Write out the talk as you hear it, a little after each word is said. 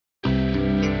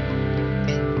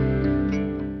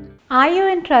Are you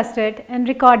interested in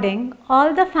recording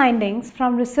all the findings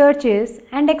from researches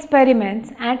and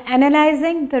experiments and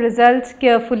analyzing the results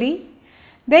carefully?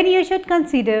 Then you should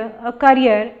consider a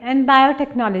career in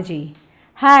biotechnology.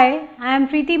 Hi, I am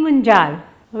Preeti Munjal.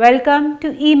 Welcome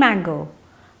to eMango.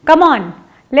 Come on,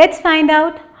 let's find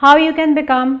out how you can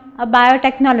become a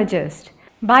biotechnologist.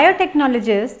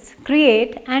 Biotechnologists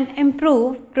create and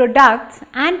improve products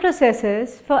and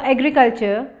processes for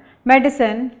agriculture,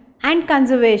 medicine, and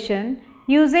conservation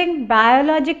using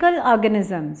biological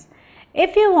organisms.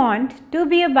 If you want to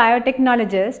be a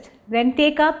biotechnologist, then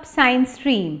take up science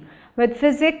stream with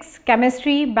physics,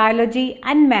 chemistry, biology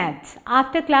and maths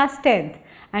after class 10th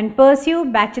and pursue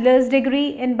bachelor's degree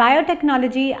in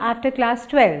biotechnology after class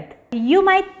 12th. You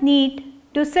might need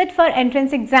to sit for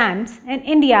entrance exams in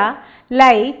India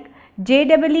like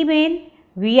JEE Main,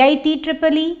 VIT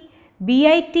EEE,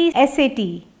 BIT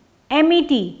SAT,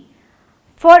 MET.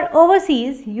 For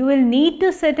overseas, you will need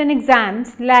to sit in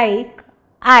exams like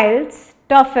IELTS,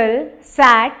 TOEFL,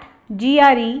 SAT,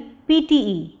 GRE,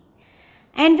 PTE.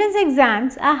 Entrance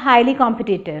exams are highly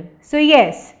competitive, so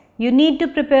yes, you need to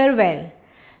prepare well.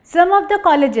 Some of the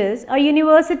colleges or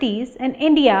universities in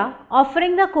India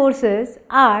offering the courses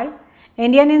are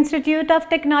Indian Institute of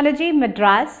Technology,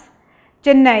 Madras,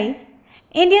 Chennai,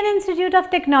 Indian Institute of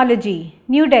Technology,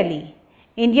 New Delhi,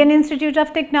 Indian Institute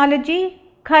of Technology,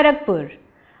 Kharagpur.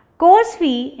 Course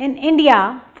fee in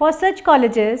India for such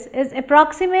colleges is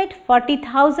approximate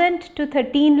 40,000 to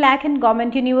 13 lakh in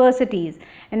government universities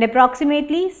and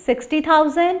approximately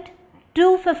 60,000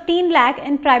 to 15 lakh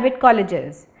in private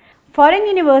colleges. Foreign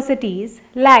universities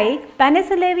like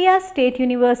Pennsylvania State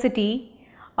University,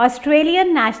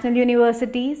 Australian National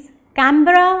Universities,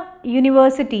 Canberra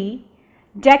University,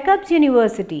 Jacobs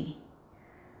University.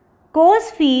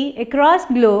 Course fee across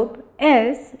globe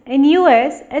is in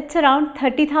US it's around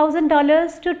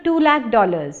 $30,000 to $2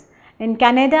 lakh. In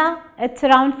Canada it's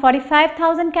around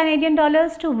 45,000 Canadian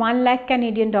dollars to 1 lakh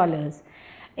Canadian dollars.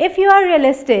 If you are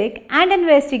realistic and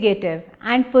investigative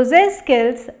and possess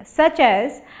skills such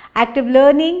as active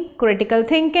learning, critical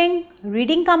thinking,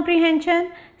 reading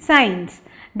comprehension, science,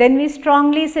 then we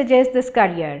strongly suggest this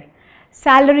career.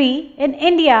 Salary in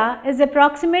India is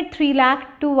approximate 3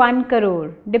 lakh to 1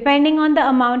 crore depending on the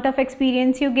amount of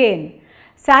experience you gain.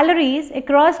 Salaries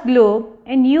across globe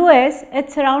in US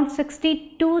it's around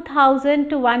 62,000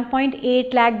 to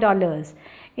 1.8 lakh dollars.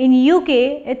 In UK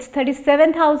it's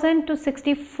 37,000 to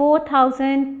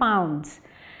 64,000 pounds.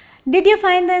 Did you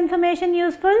find the information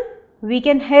useful? We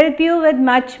can help you with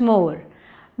much more.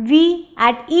 We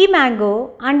at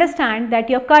eMango understand that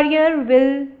your career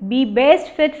will be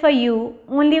best fit for you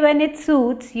only when it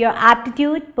suits your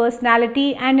aptitude,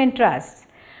 personality and interests.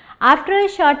 After a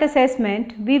short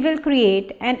assessment, we will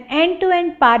create an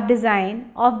end-to-end path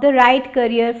design of the right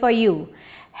career for you,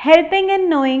 helping in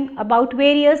knowing about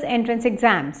various entrance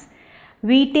exams.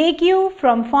 We take you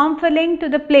from form filling to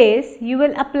the place you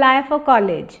will apply for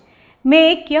college.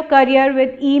 Make your career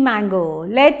with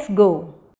eMango. Let's go!